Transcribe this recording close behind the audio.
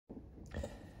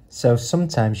So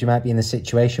sometimes you might be in a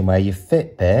situation where your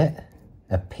Fitbit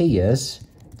appears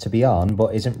to be on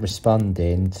but isn't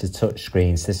responding to touch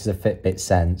screens. This is a Fitbit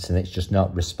Sense and it's just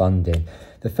not responding.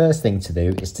 The first thing to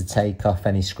do is to take off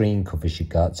any screen covers you've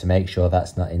got to make sure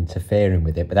that's not interfering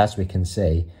with it. But as we can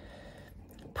see,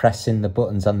 pressing the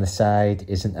buttons on the side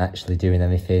isn't actually doing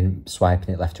anything.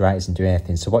 Swiping it left to right isn't doing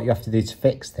anything. So what you have to do to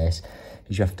fix this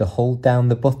is you have to hold down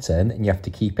the button and you have to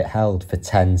keep it held for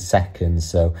 10 seconds.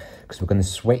 So, because we're going to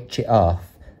switch it off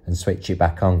and switch it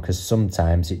back on, because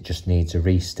sometimes it just needs a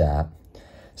restart.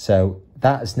 So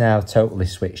that is now totally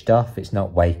switched off. It's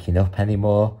not waking up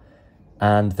anymore.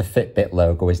 And the Fitbit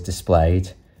logo is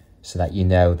displayed so that you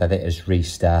know that it has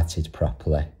restarted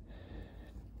properly.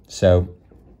 So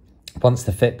once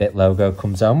the Fitbit logo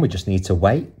comes on, we just need to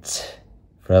wait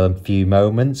for a few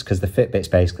moments because the Fitbit's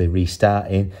basically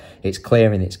restarting. It's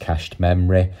clearing its cached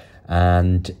memory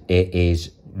and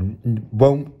it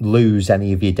won't lose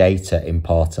any of your data,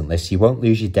 importantly. So you won't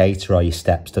lose your data or your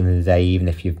steps done in the day, even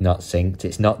if you've not synced.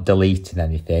 It's not deleting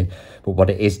anything, but what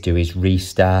it is doing is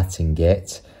restarting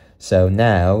it. So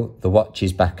now the watch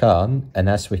is back on, and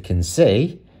as we can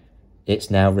see, it's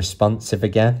now responsive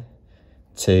again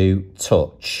to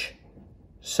touch.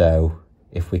 So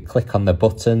if we click on the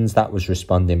buttons, that was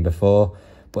responding before,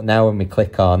 but now when we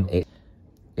click on it,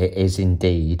 it is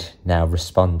indeed now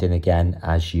responding again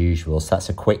as usual. So that's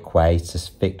a quick way to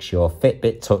fix your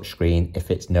Fitbit touchscreen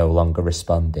if it's no longer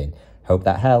responding. Hope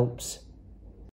that helps.